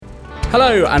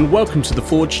Hello and welcome to the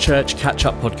Forge Church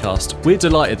Catch-Up Podcast. We're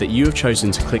delighted that you have chosen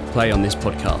to click play on this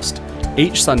podcast.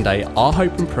 Each Sunday, our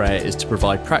hope and prayer is to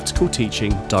provide practical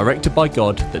teaching directed by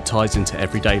God that ties into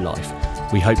everyday life.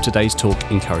 We hope today's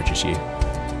talk encourages you.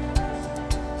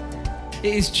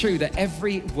 It is true that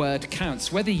every word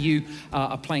counts. Whether you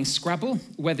are playing Scrabble,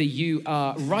 whether you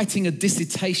are writing a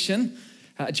dissertation.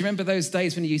 Do you remember those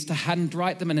days when you used to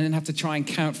handwrite them and then have to try and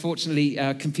count? Fortunately,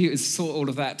 computers sort all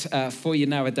of that for you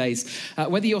nowadays.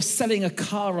 Whether you're selling a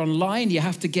car online, you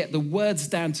have to get the words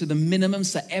down to the minimum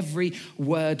so every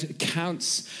word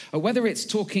counts. Whether it's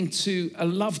talking to a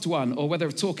loved one or whether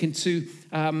it's talking to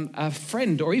a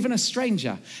friend or even a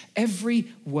stranger,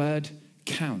 every word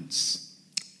counts,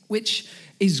 which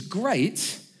is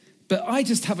great, but I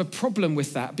just have a problem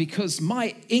with that because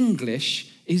my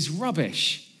English is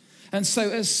rubbish. And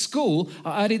so at school,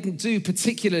 I didn't do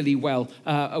particularly well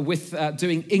with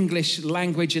doing English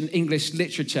language and English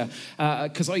literature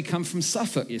because I come from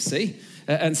Suffolk, you see.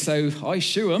 And so I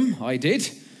shoe 'em, I did.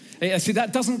 See,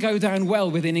 that doesn't go down well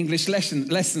within English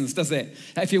lessons, does it?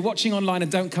 If you're watching online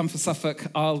and don't come from Suffolk,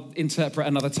 I'll interpret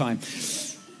another time.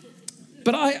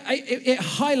 But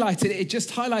it just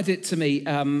highlighted it to me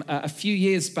a few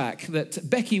years back that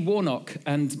Becky Warnock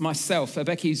and myself,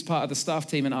 Becky's part of the staff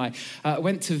team, and I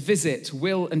went to visit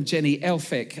Will and Jenny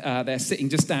Elphick. They're sitting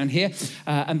just down here,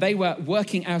 and they were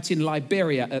working out in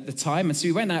Liberia at the time. And so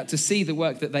we went out to see the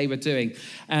work that they were doing.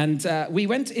 And we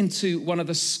went into one of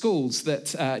the schools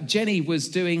that Jenny was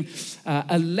doing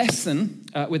a lesson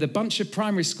with a bunch of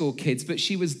primary school kids, but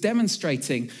she was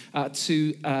demonstrating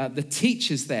to the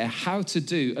teachers there how to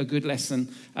do a good lesson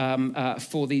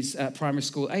for these primary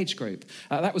school age group.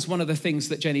 That was one of the things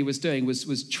that Jenny was doing,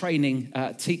 was training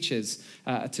teachers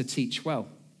to teach well.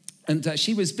 And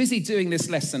she was busy doing this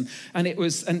lesson, and it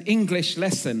was an English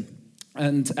lesson.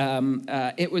 And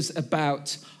it was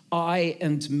about I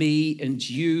and me and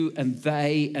you and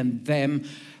they and them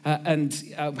and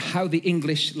how the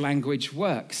English language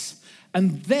works.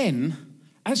 And then,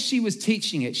 as she was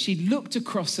teaching it, she looked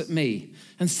across at me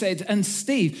and said, and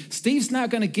Steve's now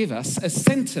going to give us a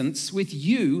sentence with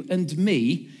you and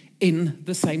me in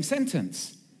the same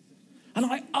sentence. And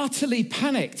I utterly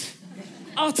panicked.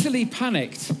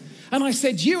 And I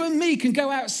said, you and me can go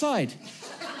outside.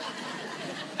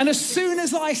 And as soon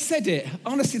as I said it,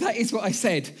 honestly, that is what I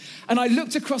said. And I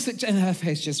looked across at Jen, and her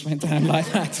face just went down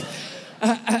like that.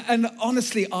 And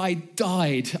honestly, I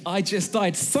died. I just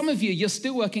died. Some of you, you're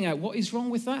still working out what is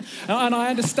wrong with that. And I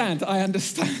understand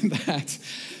that.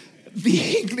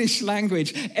 The English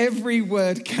language, every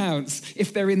word counts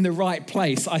if they're in the right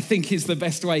place, I think is the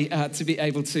best way to be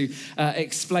able to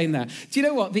explain that. Do you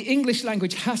know what? The English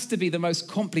language has to be the most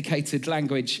complicated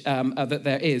language that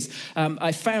there is.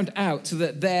 I found out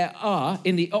that there are,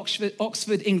 in the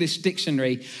Oxford English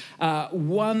Dictionary,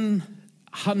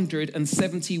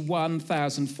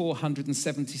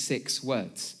 171,476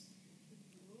 words.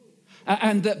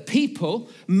 And that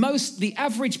the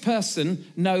average person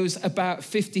knows about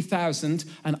 50,000,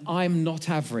 and I'm not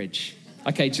average.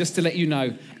 Okay, just to let you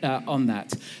know on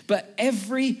that. But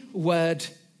every word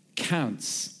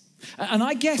counts. And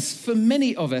I guess for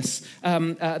many of us,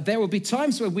 there will be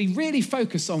times where we really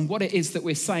focus on what it is that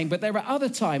we're saying, but there are other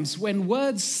times when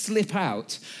words slip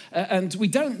out and we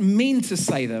don't mean to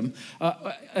say them,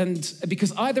 and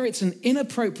because either it's an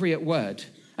inappropriate word,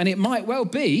 and it might well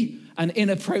be an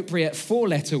inappropriate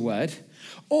four-letter word,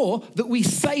 or that we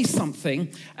say something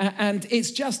and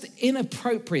it's just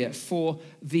inappropriate for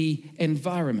the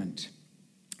environment.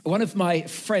 One of my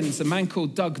friends, a man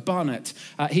called Doug Barnett,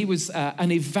 he was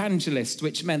an evangelist,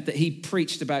 which meant that he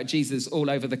preached about Jesus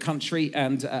all over the country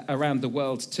and around the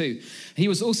world too. He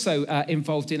was also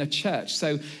involved in a church,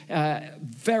 so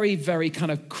very, very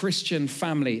kind of Christian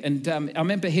family. And I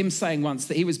remember him saying once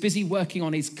that he was busy working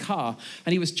on his car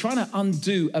and he was trying to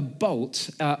undo a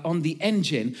bolt on the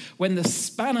engine when the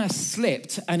spanner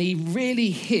slipped and he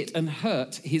really hit and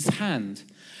hurt his hand.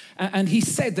 And he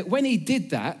said that when he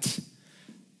did that,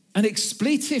 an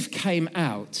expletive came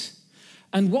out,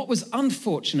 and what was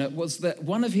unfortunate was that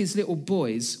one of his little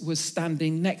boys was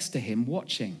standing next to him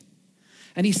watching.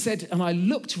 And he said, and I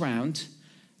looked round,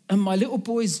 and my little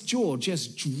boy's jaw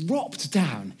just dropped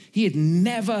down. He had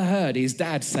never heard his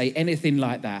dad say anything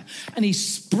like that. And he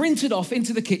sprinted off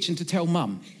into the kitchen to tell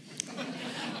mum.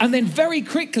 And then very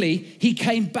quickly, he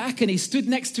came back and he stood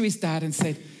next to his dad and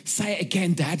said, "Say it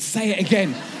again, Dad, say it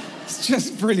again." It's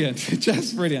just brilliant.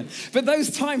 But those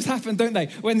times happen, don't they?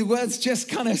 When the words just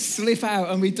kind of slip out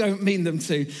and we don't mean them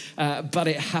to, but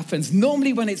it happens.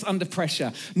 Normally when it's under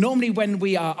pressure, normally when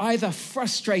we are either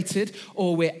frustrated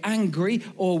or we're angry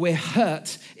or we're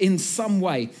hurt in some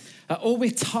way. or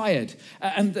we're tired,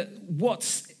 and that what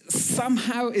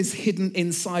somehow is hidden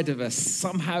inside of us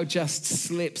somehow just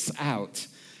slips out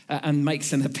and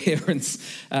makes an appearance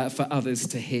for others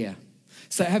to hear.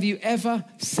 So have you ever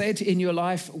said in your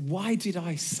life, why did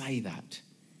I say that?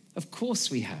 Of course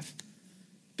we have.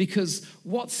 Because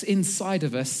what's inside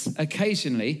of us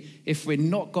occasionally, if we're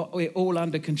not got it all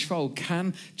under control,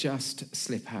 can just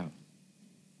slip out.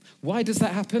 Why does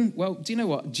that happen? Well, do you know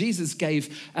what? Jesus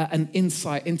gave an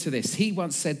insight into this. He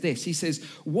once said this. He says,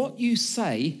 what you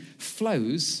say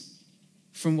flows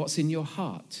from what's in your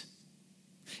heart.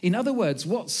 In other words,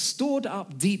 what's stored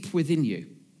up deep within you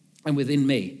and within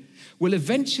me will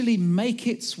eventually make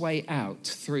its way out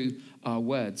through our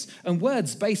words. And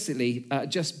words basically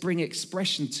just bring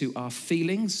expression to our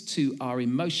feelings, to our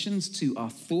emotions, to our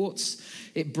thoughts.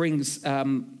 It brings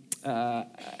an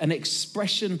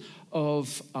expression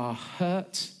of our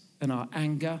hurt and our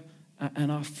anger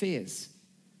and our fears.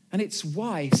 And it's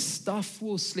why stuff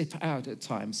will slip out at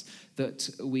times that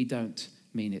we don't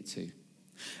mean it to.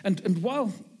 And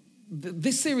while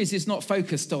this series is not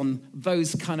focused on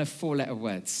those kind of four-letter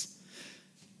words,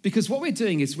 because what we're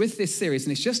doing is with this series,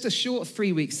 and it's just a short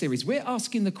 3-week series, we're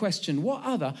asking the question, what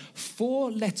other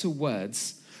four-letter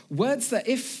words that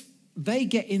if they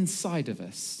get inside of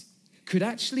us, could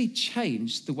actually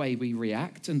change the way we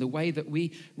react and the way that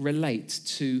we relate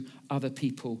to other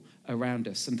people around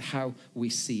us and how we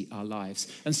see our lives.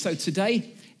 And so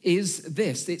today is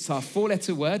this. It's our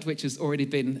four-letter word, which has already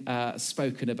been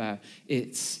spoken about.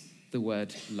 It's the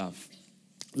word love.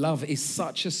 Love is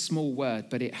such a small word,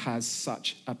 but it has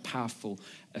such a powerful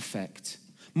effect.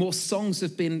 More songs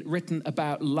have been written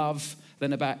about love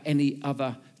than about any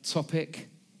other topic.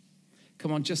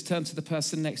 Come on, just turn to the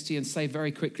person next to you and say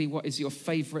very quickly, what is your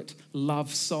favorite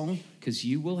love song? Because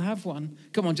you will have one.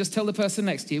 Come on, just tell the person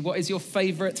next to you, what is your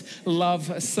favorite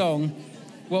love song?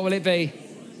 What will it be?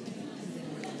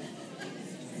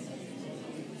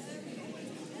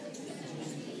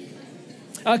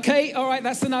 Okay, all right,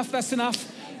 that's enough.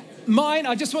 Mine,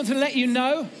 I just want to let you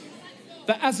know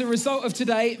that as a result of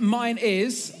today, mine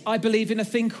is, I believe in a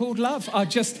thing called love.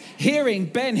 Just hearing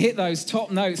Ben hit those top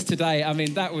notes today, I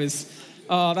mean, that was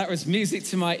music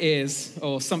to my ears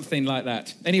or something like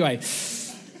that. Anyway,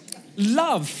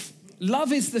 love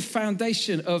is the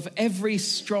foundation of every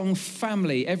strong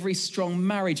family, every strong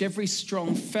marriage, every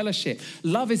strong fellowship.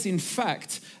 Love is, in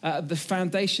fact, the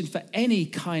foundation for any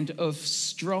kind of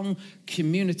strong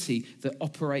community that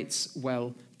operates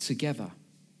well together.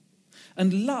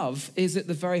 And love is at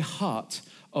the very heart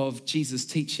of Jesus'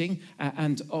 teaching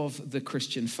and of the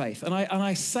Christian faith. And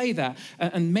I say that,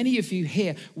 and many of you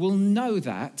here will know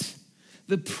that.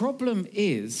 The problem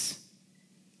is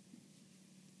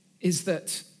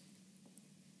that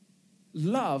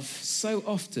love so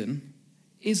often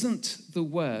isn't the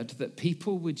word that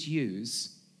people would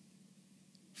use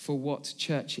for what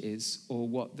church is or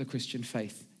what the Christian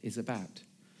faith is about.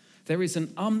 There is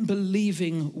an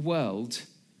unbelieving world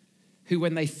who,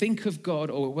 when they think of God,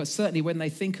 or certainly when they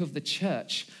think of the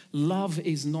church, love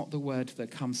is not the word that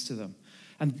comes to them.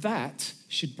 And that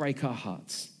should break our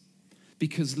hearts,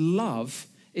 because love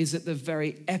is at the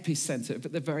very epicenter,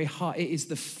 at the very heart. It is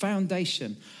the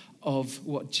foundation of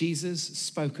what Jesus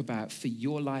spoke about for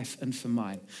your life and for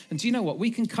mine. And do you know what? We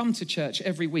can come to church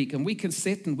every week and we can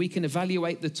sit and we can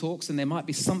evaluate the talks, and there might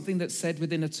be something that's said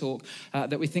within a talk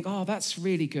that we think, oh, that's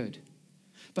really good.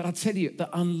 But I tell you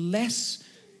that unless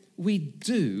we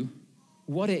do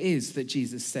what it is that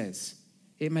Jesus says,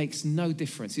 it makes no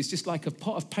difference. It's just like a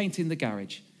pot of paint in the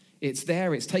garage. It's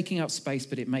there, it's taking up space,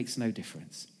 but it makes no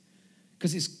difference.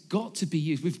 Because it's got to be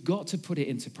used. We've got to put it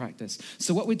into practice.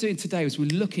 So what we're doing today is we're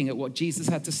looking at what Jesus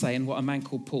had to say and what a man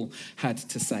called Paul had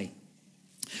to say.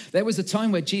 There was a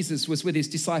time where Jesus was with his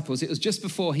disciples. It was just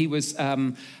before he was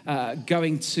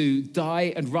going to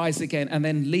die and rise again and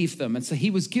then leave them. And so he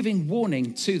was giving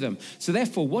warning to them. So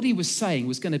therefore, what he was saying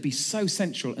was going to be so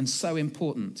central and so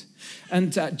important.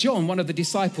 And John, one of the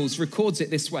disciples, records it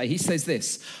this way. He says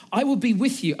this, I will be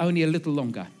with you only a little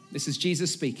longer. This is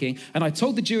Jesus speaking. And I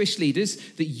told the Jewish leaders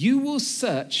that you will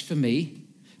search for me,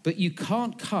 but you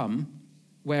can't come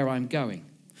where I'm going.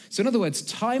 So in other words,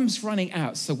 time's running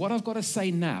out. So what I've got to say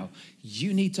now,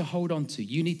 you need to hold on to.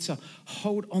 You need to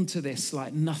hold on to this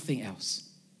like nothing else.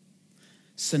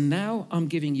 So now I'm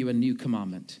giving you a new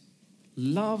commandment.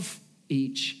 Love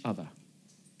each other.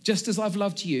 Just as I've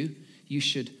loved you, you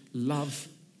should love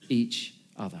each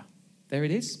other. There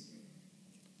it is.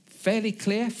 Fairly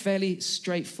clear, fairly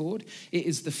straightforward. It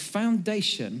is the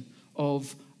foundation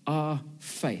of our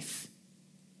faith.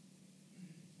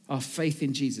 Our faith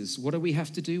in Jesus. What do we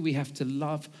have to do? We have to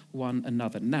love one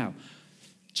another. Now,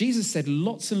 Jesus said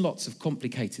lots and lots of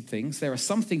complicated things. There are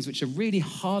some things which are really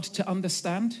hard to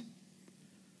understand,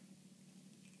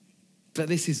 but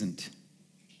this isn't.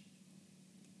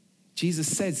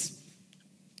 Jesus says,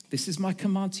 this is my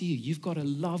command to you. You've got to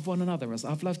love one another. As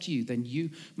I've loved you, then you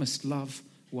must love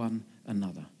one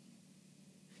another.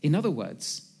 In other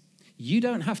words, you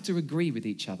don't have to agree with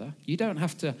each other. You don't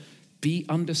have to be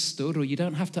understood, or you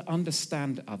don't have to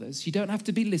understand others. You don't have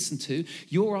to be listened to.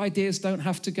 Your ideas don't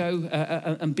have to go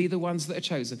and be the ones that are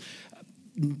chosen.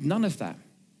 None of that.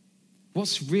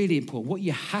 What's really important, what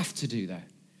you have to do though,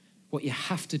 what you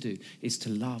have to do is to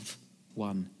love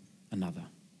one another.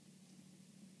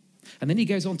 And then he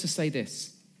goes on to say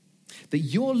this, that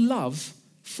your love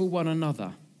for one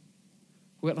another,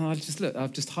 well, I've just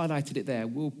highlighted it there,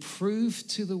 will prove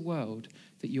to the world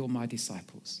that you're my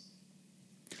disciples.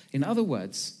 In other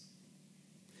words,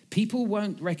 people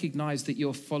won't recognize that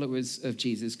you're followers of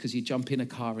Jesus because you jump in a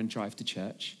car and drive to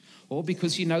church, or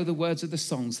because you know the words of the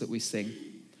songs that we sing,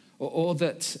 or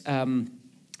that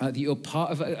you're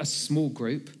part of a small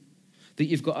group, that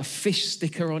you've got a fish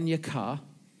sticker on your car.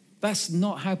 That's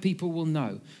not how people will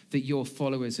know that you're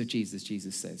followers of Jesus,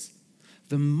 Jesus says.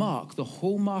 The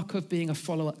hallmark of being a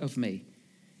follower of me,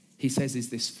 he says, is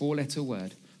this 4-letter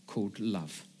word called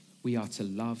love. We are to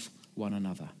love one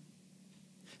another.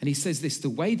 And he says this, the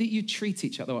way that you treat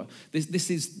each other,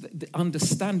 this is the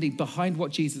understanding behind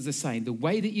what Jesus is saying. The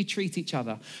way that you treat each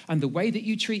other and the way that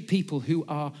you treat people who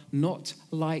are not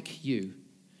like you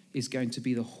is going to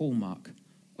be the hallmark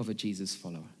of a Jesus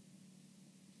follower.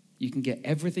 You can get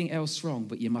everything else wrong,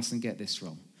 but you mustn't get this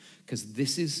wrong, because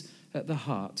this is at the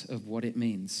heart of what it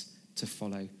means to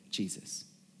follow Jesus.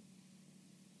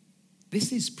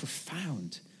 This is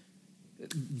profound.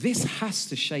 This has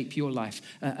to shape your life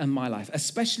and my life,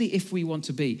 especially if we want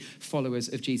to be followers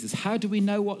of Jesus. How do we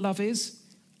know what love is?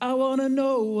 I want to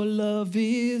know what love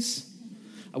is.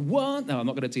 No, I'm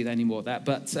not going to do any more of that,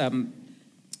 but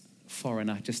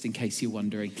foreigner, just in case you're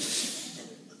wondering.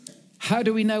 How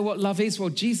do we know what love is? Well,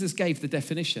 Jesus gave the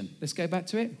definition. Let's go back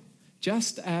to it.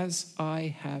 Just as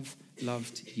I have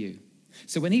loved you.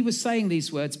 So when he was saying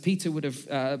these words, Peter would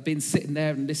have been sitting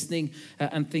there and listening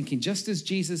and thinking, just as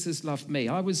Jesus has loved me.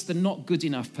 I was the not good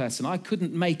enough person. I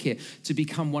couldn't make it to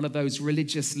become one of those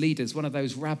religious leaders, one of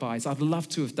those rabbis. I'd love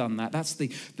to have done that. That's the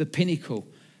pinnacle.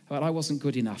 But I wasn't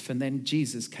good enough. And then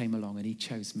Jesus came along and he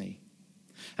chose me.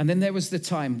 And then there was the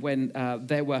time when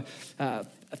there were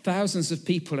thousands of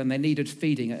people and they needed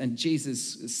feeding. And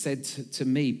Jesus said to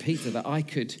me, Peter, that I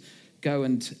could go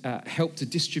and help to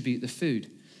distribute the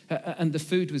food. And the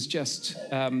food was just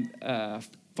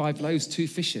 5 loaves, 2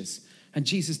 fishes. And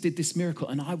Jesus did this miracle,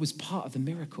 and I was part of the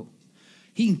miracle.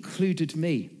 He included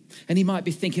me. And he might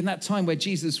be thinking that time where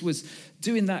Jesus was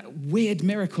doing that weird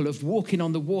miracle of walking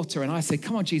on the water, and I said,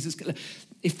 come on, Jesus,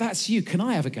 if that's you, can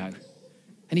I have a go?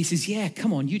 And he says, yeah,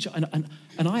 come on.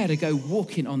 And I had to go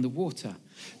walking on the water.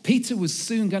 Peter was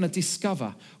soon going to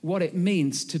discover what it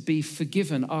means to be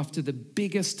forgiven after the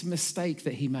biggest mistake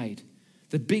that he made.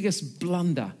 The biggest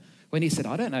blunder, when he said,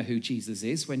 I don't know who Jesus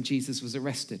is, when Jesus was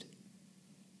arrested.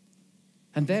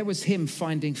 And there was him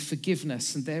finding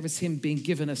forgiveness, and there was him being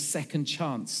given a second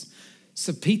chance.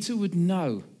 So Peter would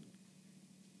know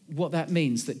what that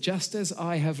means, that just as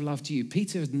I have loved you,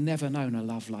 Peter had never known a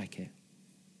love like it.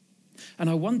 And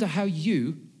I wonder how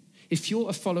you, if you're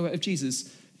a follower of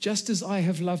Jesus, just as I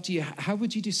have loved you, how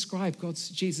would you describe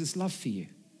Jesus' love for you?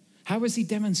 How has he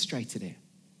demonstrated it?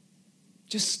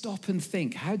 Just stop and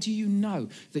think. How do you know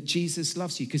that Jesus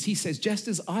loves you? Because he says, just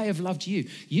as I have loved you,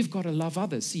 you've got to love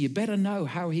others. So you better know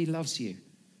how he loves you.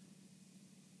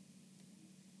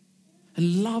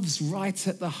 And love's right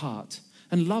at the heart.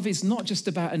 And love is not just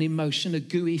about an emotion, a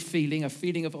gooey feeling, a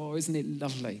feeling of, oh, isn't it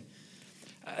lovely?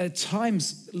 At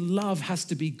times, love has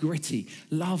to be gritty.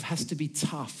 Love has to be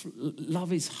tough.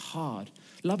 Love is hard.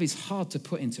 Love is hard to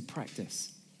put into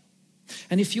practice.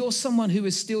 And if you're someone who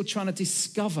is still trying to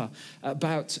discover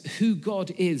about who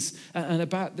God is and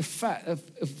about the fact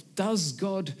of does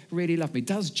God really love me?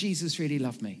 Does Jesus really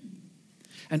love me?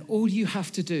 And all you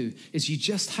have to do is you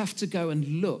just have to go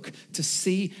and look to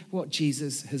see what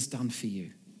Jesus has done for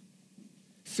you.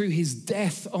 Through his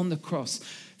death on the cross,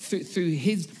 through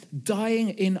his dying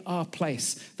in our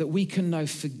place, that we can know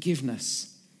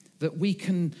forgiveness, that we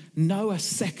can know a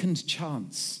second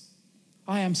chance.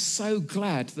 I am so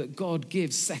glad that God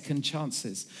gives second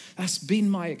chances. That's been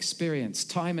my experience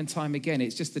time and time again.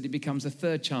 It's just that it becomes a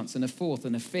third chance and a fourth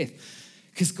and a fifth,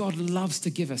 because God loves to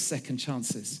give us second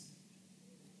chances.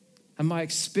 And my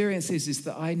experience is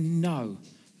that I know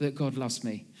that God loves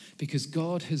me because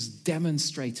God has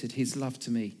demonstrated his love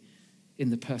to me in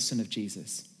the person of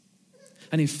Jesus.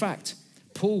 And in fact,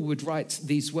 Paul would write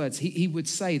these words. He would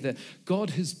say that God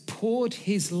has poured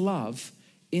his love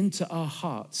into our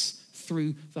hearts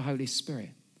through the Holy Spirit.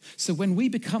 So when we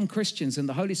become Christians and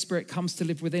the Holy Spirit comes to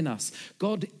live within us,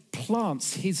 God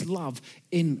plants his love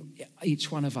in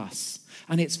each one of us.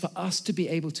 And it's for us to be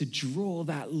able to draw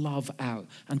that love out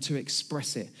and to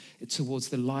express it towards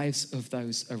the lives of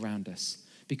those around us,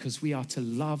 because we are to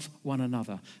love one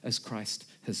another as Christ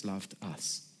has loved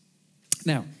us.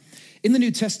 Now, in the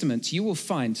New Testament, you will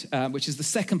find, which is the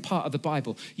second part of the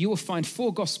Bible, you will find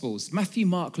 4 Gospels: Matthew,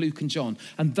 Mark, Luke, and John.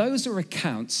 And those are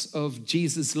accounts of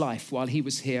Jesus' life while he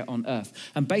was here on earth.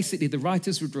 And basically, the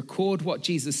writers would record what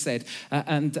Jesus said,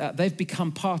 and they've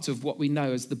become part of what we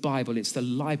know as the Bible. It's the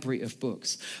library of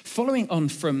books. Following on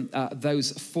from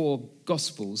those 4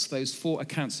 Gospels, those 4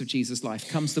 accounts of Jesus' life,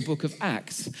 comes the book of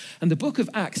Acts. And the book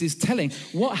of Acts is telling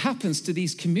what happens to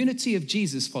these community of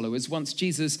Jesus followers once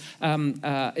Jesus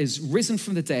is risen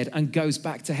from the dead and goes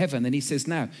back to heaven. And he says,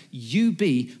 now, you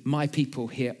be my people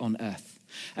here on earth.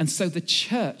 And so the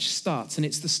church starts, and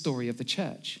it's the story of the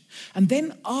church. And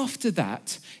then after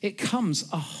that, it comes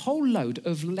a whole load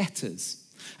of letters.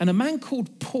 And a man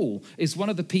called Paul is one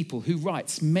of the people who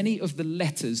writes many of the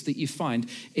letters that you find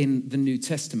in the New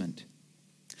Testament.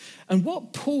 And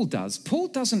what Paul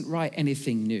doesn't write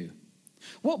anything new.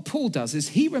 What Paul does is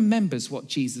he remembers what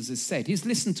Jesus has said. He's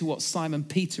listened to what Simon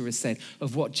Peter has said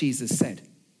of what Jesus said.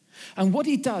 And what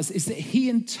he does is that he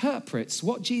interprets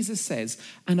what Jesus says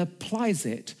and applies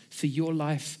it for your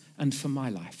life and for my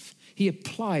life. He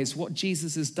applies what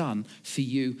Jesus has done for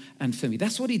you and for me.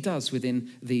 That's what he does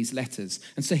within these letters.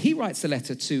 And so he writes a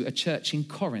letter to a church in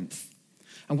Corinth.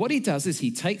 And what he does is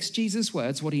he takes Jesus'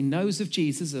 words, what he knows of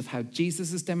Jesus, of how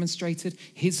Jesus has demonstrated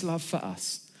his love for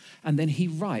us, and then he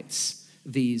writes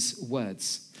these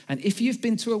words. And if you've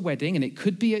been to a wedding, and it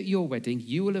could be at your wedding,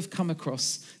 you will have come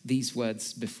across these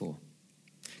words before.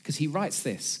 Because he writes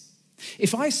this: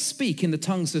 if I speak in the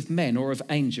tongues of men or of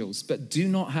angels, but do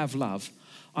not have love,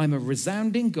 I'm a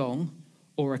resounding gong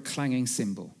or a clanging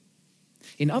cymbal.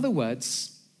 In other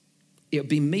words, it would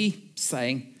be me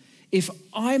saying, if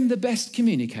I'm the best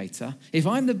communicator, if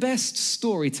I'm the best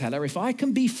storyteller, if I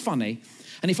can be funny,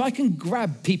 and if I can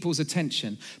grab people's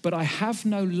attention, but I have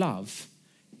no love,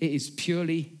 it is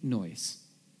purely noise.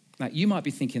 Now, you might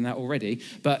be thinking that already,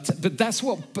 but that's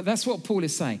what Paul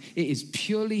is saying. It is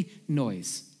purely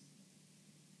noise.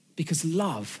 Because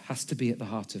love has to be at the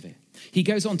heart of it. He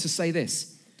goes on to say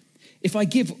this: if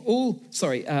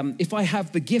I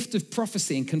have the gift of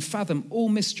prophecy and can fathom all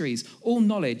mysteries, all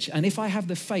knowledge, and if I have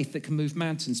the faith that can move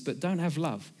mountains but don't have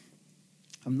love,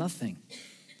 I'm nothing.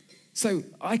 So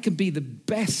I can be the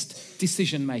best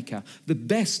decision maker, the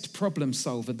best problem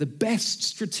solver, the best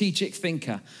strategic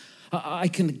thinker. I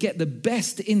can get the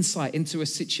best insight into a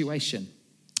situation.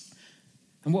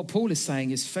 And what Paul is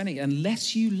saying is, Fenny,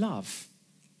 unless you love,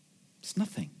 it's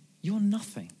nothing. You're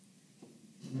nothing.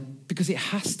 Because it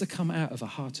has to come out of a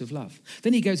heart of love.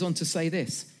 Then he goes on to say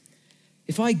this: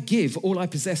 if I give all I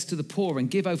possess to the poor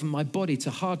and give over my body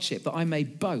to hardship that I may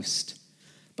boast,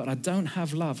 but I don't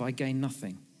have love, I gain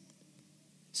nothing.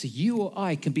 So you or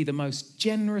I can be the most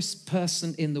generous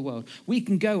person in the world. We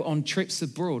can go on trips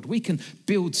abroad. We can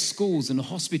build schools and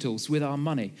hospitals with our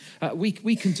money.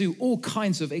 We can do all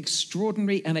kinds of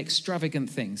extraordinary and extravagant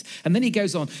things. And then he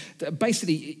goes on,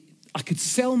 basically, I could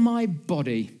sell my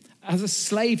body as a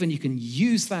slave and you can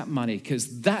use that money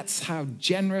because that's how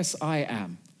generous I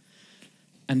am.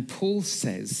 And Paul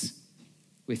says,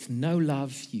 with no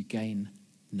love, you gain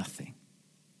nothing.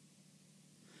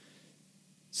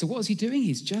 So what is he doing?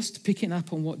 He's just picking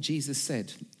up on what Jesus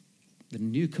said, the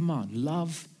new command: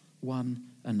 love one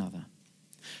another.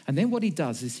 And then what he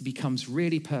does is he becomes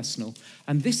really personal.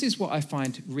 And this is what I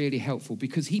find really helpful,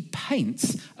 because he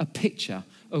paints a picture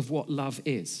of what love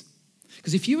is.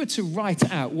 Because if you were to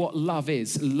write out what love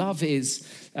is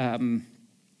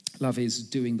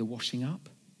doing the washing up,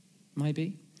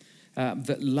 maybe.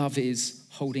 That love is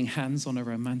holding hands on a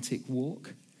romantic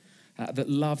walk. That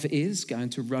love is going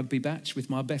to a rugby match with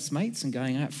my best mates and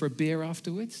going out for a beer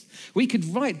afterwards. We could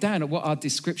write down what our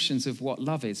descriptions of what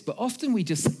love is, but often we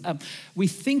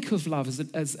think of love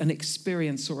as an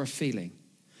experience or a feeling.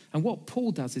 And what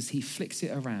Paul does is he flicks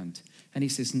it around and he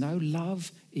says, no,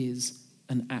 love is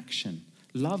an action.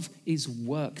 Love is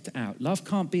worked out. Love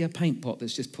can't be a paint pot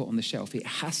that's just put on the shelf. It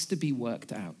has to be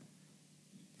worked out.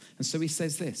 And so he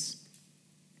says this: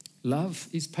 love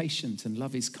is patient and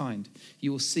love is kind.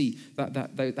 You will see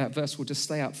that verse will just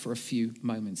stay up for a few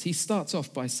moments. He starts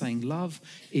off by saying love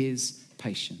is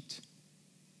patient.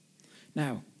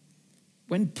 Now,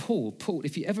 when Paul,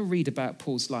 if you ever read about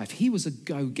Paul's life, he was a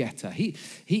go-getter.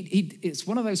 It's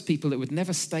one of those people that would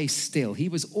never stay still. He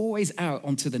was always out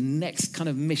onto the next kind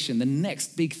of mission, the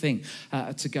next big thing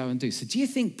to go and do. So do you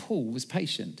think Paul was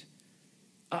patient?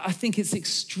 I think it's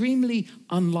extremely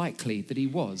unlikely that he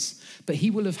was, but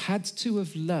he will have had to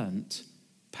have learnt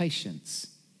patience,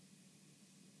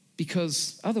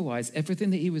 because otherwise everything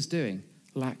that he was doing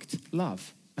lacked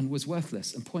love and was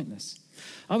worthless and pointless.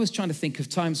 I was trying to think of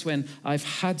times when I've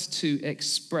had to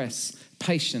express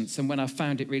patience and when I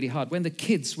found it really hard. When the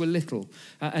kids were little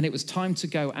and it was time to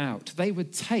go out, they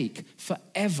would take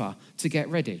forever to get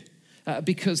ready.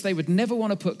 Because they would never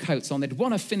want to put coats on. They'd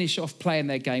want to finish off playing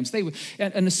their games.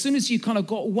 And as soon as you kind of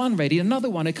got one ready, another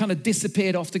one had kind of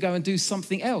disappeared off to go and do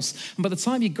something else. And by the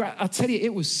time I tell you,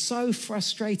 it was so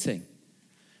frustrating.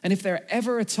 And if there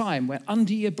ever a time where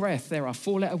under your breath there are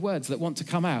 4-letter words that want to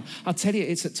come out, I'll tell you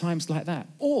it's at times like that.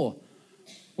 Or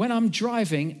when I'm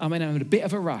driving, I'm in a bit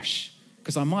of a rush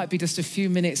because I might be just a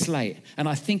few minutes late. And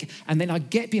then I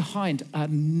get behind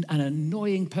an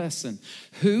annoying person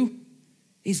who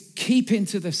is keeping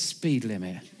to the speed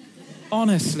limit,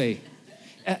 honestly.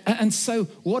 And so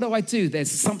what do?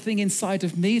 There's something inside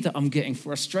of me that I'm getting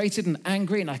frustrated and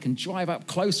angry, and I can drive up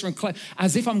closer and closer,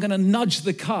 as if I'm going to nudge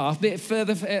the car a bit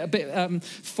further,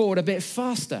 forward, a bit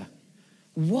faster.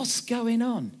 What's going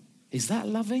on? Is that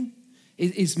loving?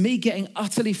 Is me getting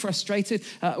utterly frustrated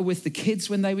with the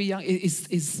kids when they were young?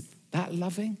 Is that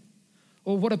loving?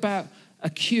 Or what about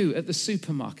a queue at the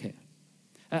supermarket?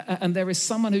 And there is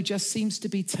someone who just seems to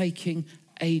be taking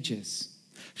ages.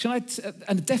 A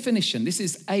definition, this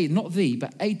is not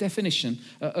but a definition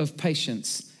of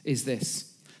patience is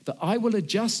this: that I will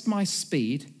adjust my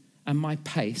speed and my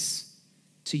pace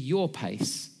to your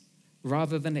pace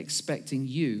rather than expecting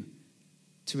you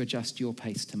to adjust your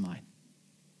pace to mine.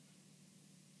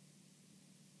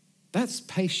 That's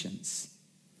patience,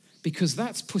 because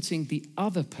that's putting the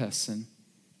other person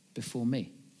before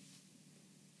me.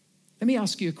 Let me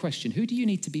ask you a question. Who do you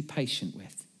need to be patient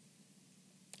with?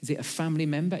 Is it a family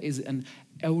member? Is it an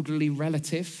elderly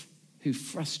relative who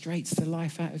frustrates the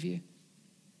life out of you?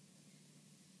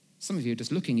 Some of you are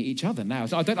just looking at each other now.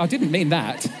 I didn't mean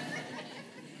that.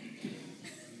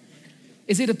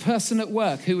 Is it a person at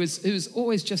work who's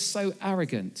always just so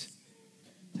arrogant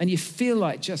and you feel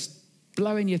like just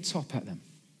blowing your top at them?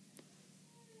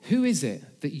 Who is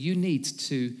it that you need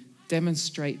to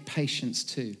demonstrate patience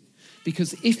to?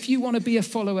 Because if you want to be a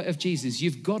follower of Jesus,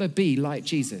 you've got to be like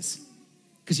Jesus.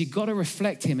 Because you've got to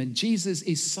reflect him. And Jesus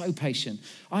is so patient.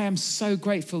 I am so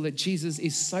grateful that Jesus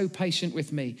is so patient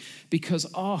with me. Because,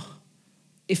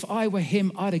 if I were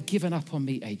him, I'd have given up on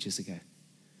me ages ago.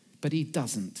 But he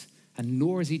doesn't. And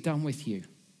nor has he done with you.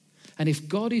 And if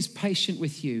God is patient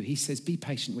with you, he says, be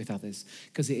patient with others.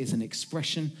 Because it is an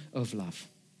expression of love.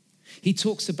 He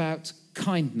talks about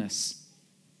kindness.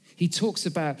 He talks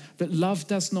about that love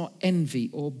does not envy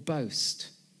or boast.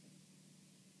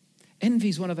 Envy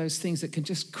is one of those things that can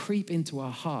just creep into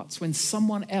our hearts when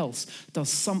someone else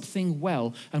does something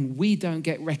well and we don't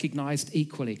get recognized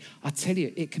equally. I tell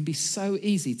you, it can be so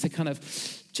easy to kind of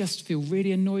just feel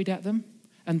really annoyed at them,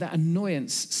 and that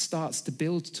annoyance starts to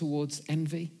build towards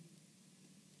envy.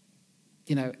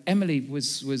 You know, Emily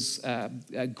was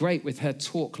great with her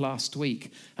talk last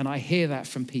week, and I hear that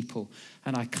from people,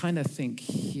 and I kind of think,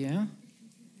 yeah.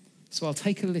 So I'll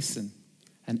take a listen.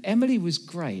 And Emily was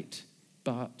great,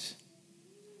 but,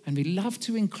 and we love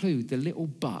to include the little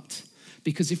but,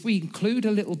 because if we include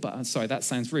a little but, sorry, that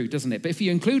sounds rude, doesn't it? But if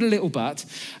you include a little but,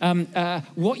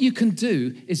 what you can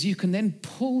do is you can then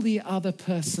pull the other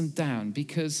person down,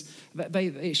 because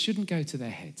it shouldn't go to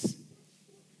their heads.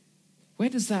 Where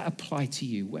does that apply to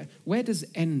you? Where does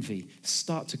envy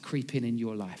start to creep in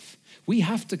your life? We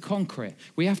have to conquer it.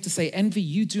 We have to say, envy,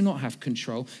 you do not have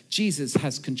control. Jesus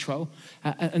has control.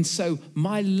 And so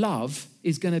my love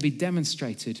is going to be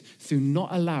demonstrated through not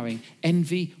allowing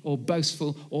envy or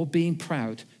boastful or being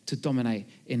proud to dominate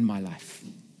in my life.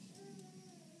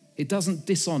 It doesn't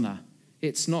dishonor.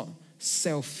 It's not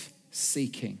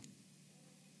self-seeking.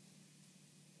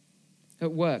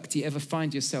 At work, do you ever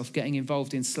find yourself getting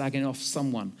involved in slagging off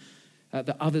someone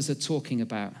that others are talking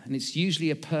about? And it's usually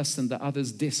a person that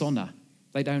others dishonor.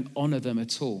 They don't honor them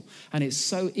at all. And it's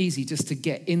so easy just to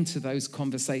get into those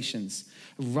conversations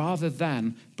rather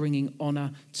than bringing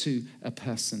honor to a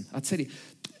person. I tell you,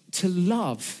 to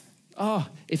love,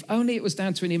 if only it was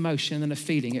down to an emotion and a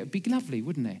feeling, it would be lovely,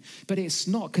 wouldn't it? But it's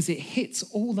not, because it hits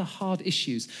all the hard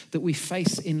issues that we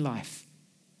face in life.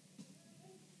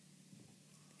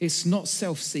 It's not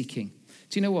self-seeking.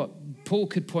 Do you know what? Paul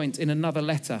could point in another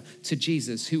letter to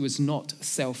Jesus who was not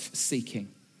self-seeking.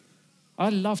 I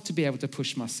love to be able to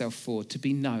push myself forward, to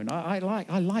be known. I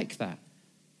like that.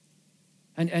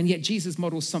 And yet Jesus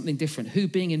models something different. Who,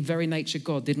 being in very nature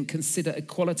God, didn't consider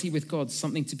equality with God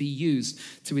something to be used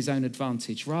to his own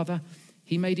advantage. Rather,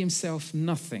 he made himself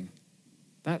nothing.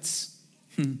 That's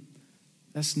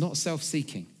not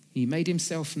self-seeking. He made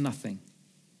himself nothing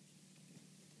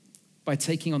by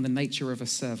taking on the nature of a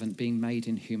servant, being made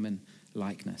in human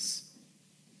likeness.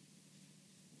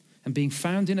 And being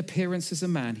found in appearance as a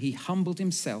man, he humbled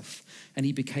himself and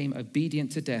he became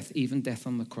obedient to death, even death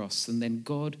on the cross. And then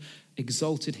God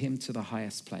exalted him to the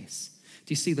highest place.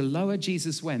 Do you see, the lower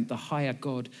Jesus went, the higher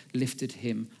God lifted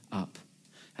him up.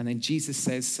 And then Jesus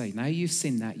says, now you've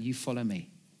seen that, you follow me.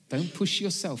 Don't push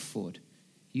yourself forward.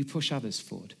 You push others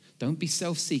forward. Don't be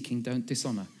self-seeking. Don't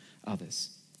dishonor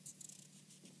others.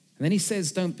 And then he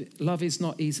says, love is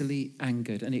not easily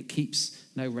angered, and it keeps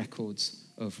no records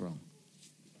of wrong.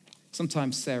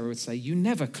 Sometimes Sarah would say, you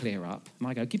never clear up. And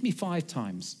I go, give me 5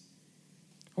 times.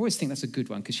 I always think that's a good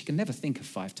one because she can never think of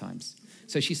 5 times.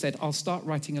 So she said, I'll start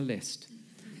writing a list.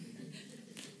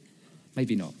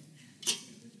 Maybe not.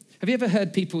 Have you ever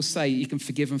heard people say you can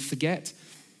forgive and forget?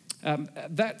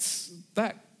 That's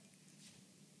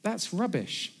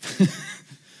rubbish.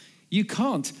 You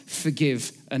can't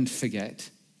forgive and forget.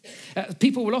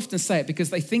 People will often say it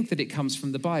because they think that it comes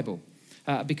from the Bible.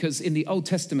 Because in the Old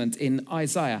Testament, in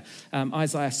Isaiah,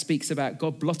 Isaiah speaks about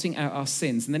God blotting out our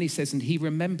sins. And then he says, and he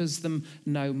remembers them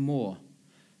no more.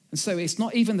 And so it's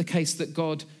not even the case that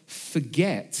God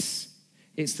forgets.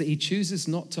 It's that he chooses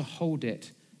not to hold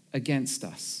it against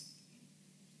us.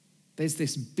 There's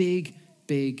this big,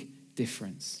 big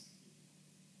difference.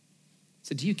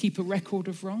 So do you keep a record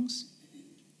of wrongs?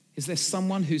 Is there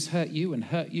someone who's hurt you and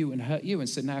hurt you and hurt you? And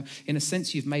so now, in a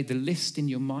sense, you've made the list in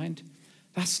your mind.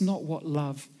 That's not what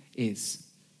love is.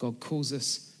 God calls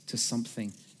us to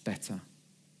something better.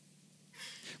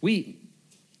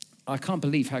 I can't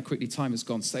believe how quickly time has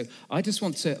gone, so I just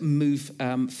want to move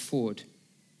forward.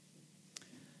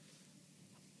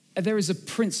 There is a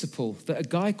principle that a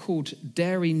guy called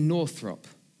Derry Northrop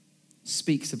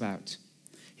speaks about.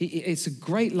 It's a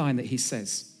great line that he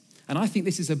says, and I think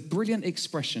this is a brilliant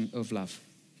expression of love.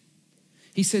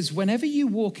 He says, whenever you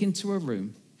walk into a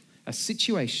room, a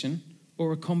situation,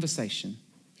 or a conversation,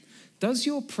 does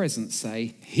your presence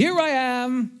say, here I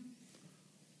am,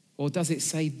 or does it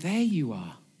say, there you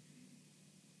are?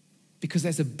 Because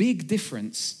there's a big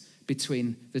difference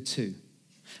between the two.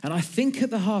 And I think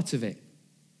at the heart of it,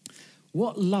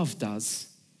 what love does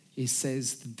is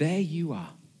says, there you are.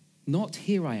 Not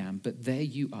here I am, but there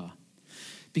you are.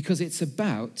 Because it's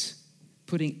about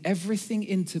putting everything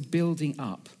into building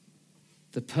up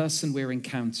the person we're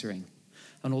encountering.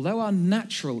 And although our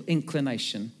natural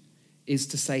inclination is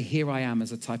to say, here I am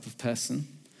as a type of person,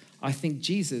 I think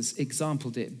Jesus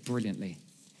exampled it brilliantly.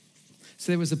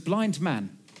 So there was a blind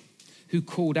man who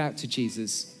called out to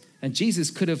Jesus, and Jesus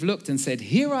could have looked and said,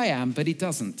 here I am, but he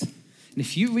doesn't. And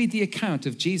if you read the account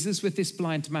of Jesus with this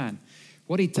blind man,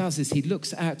 what he does is he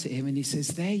looks out to him and he says,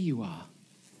 there you are.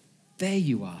 There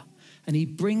you are. And he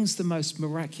brings the most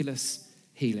miraculous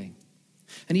healing.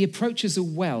 And he approaches a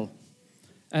well,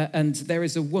 and there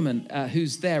is a woman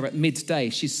who's there at midday.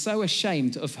 She's so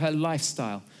ashamed of her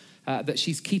lifestyle that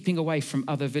she's keeping away from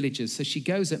other villagers. So she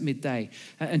goes at midday,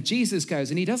 and Jesus goes,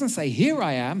 and he doesn't say, here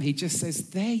I am. He just says,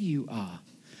 there you are.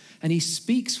 And he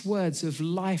speaks words of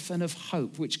life and of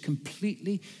hope, which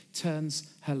completely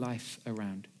turns her life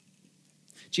around.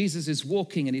 Jesus is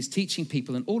walking and he's teaching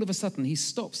people, and all of a sudden he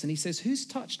stops and he says, who's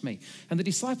touched me? And the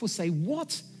disciples say,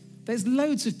 what? There's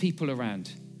loads of people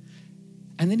around.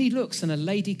 And then he looks and a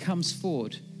lady comes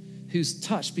forward who's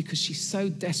touched because she so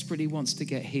desperately wants to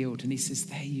get healed. And he says,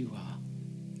 there you are.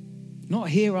 Not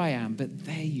here I am, but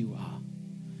there you are.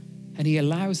 And he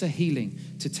allows a healing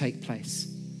to take place.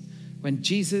 When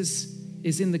Jesus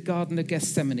is in the Garden of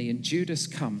Gethsemane and Judas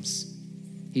comes,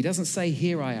 he doesn't say,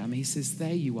 here I am. He says,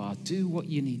 there you are. Do what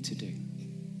you need to do.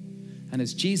 And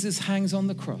as Jesus hangs on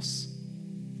the cross,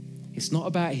 it's not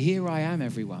about here I am,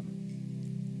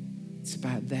 everyone. It's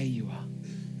about there you are.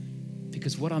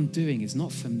 Because what I'm doing is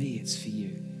not for me, it's for you.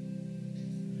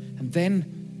 And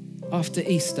then after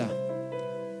Easter,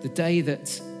 the day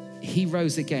that he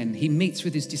rose again, he meets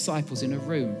with his disciples in a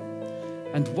room.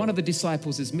 And one of the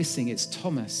disciples is missing, it's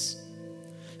Thomas.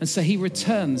 And so he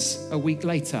returns a week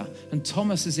later, and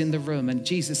Thomas is in the room, and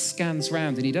Jesus scans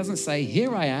round, and he doesn't say,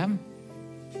 here I am.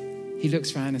 He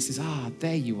looks around and says,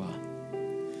 there you are.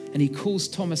 And he calls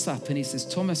Thomas up, and he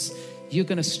says, Thomas, you're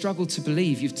going to struggle to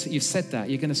believe. You've said that.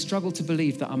 You're going to struggle to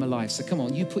believe that I'm alive. So come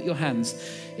on, you put your hands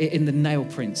in the nail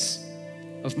prints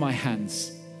of my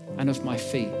hands and of my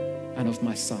feet and of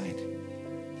my side.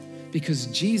 Because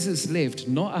Jesus lived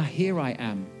not a here I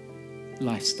am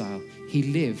lifestyle. He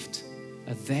lived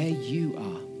a there you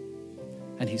are.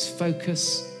 And his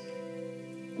focus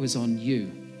was on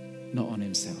you, not on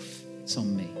himself. It's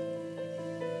on me.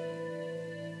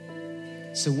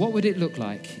 So what would it look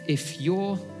like if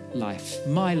your life,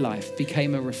 my life,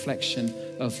 became a reflection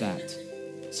of that?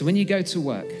 So when you go to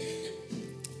work,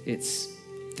 it's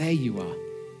there you are.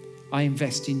 I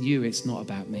invest in you, it's not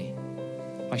about me.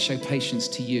 I show patience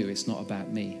to you, it's not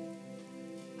about me.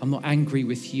 I'm not angry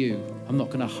with you. I'm not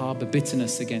going to harbor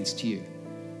bitterness against you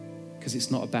because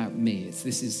it's not about me.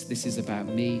 This is about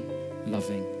me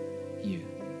loving you.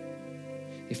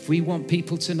 If we want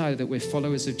people to know that we're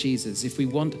followers of Jesus, if we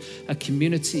want a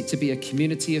community to be a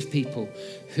community of people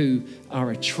who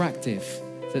are attractive,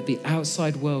 that the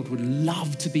outside world would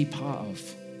love to be part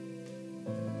of,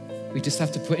 we just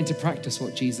have to put into practice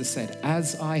what Jesus said.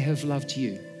 As I have loved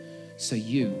you, so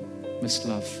you must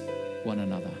love one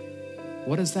another.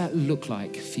 What does that look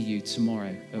like for you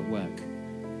tomorrow at work?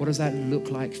 What does that look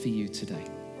like for you today?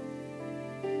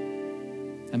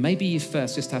 And maybe you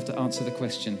first just have to answer the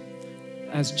question,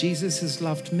 as Jesus has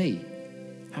loved me,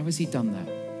 how has he done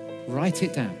that? Write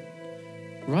it down.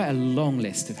 Write a long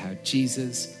list of how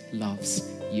Jesus loves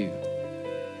you.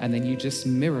 And then you just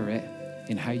mirror it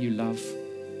in how you love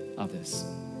others.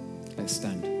 Let's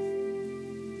stand.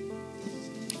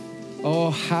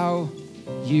 Oh, how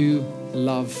you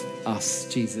love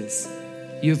us, Jesus.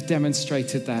 You have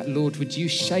demonstrated that. Lord, would you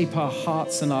shape our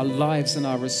hearts and our lives and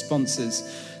our responses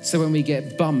so when we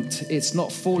get bumped, it's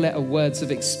not four-letter words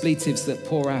of expletives that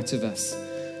pour out of us,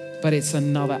 but it's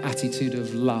another attitude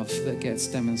of love that gets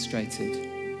demonstrated.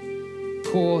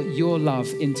 Pour your love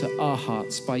into our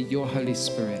hearts by your Holy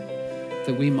Spirit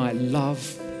that we might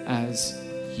love as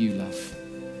you love.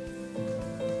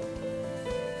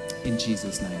 In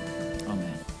Jesus' name,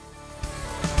 amen.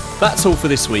 That's all for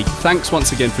this week. Thanks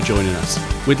once again for joining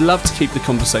us. We'd love to keep the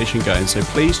conversation going, so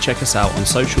please check us out on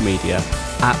social media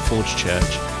 @Forge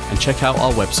Church and check out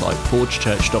our website,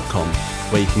 forgechurch.com,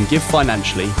 where you can give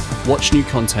financially, watch new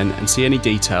content and see any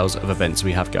details of events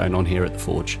we have going on here at the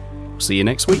Forge. See you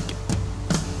next week.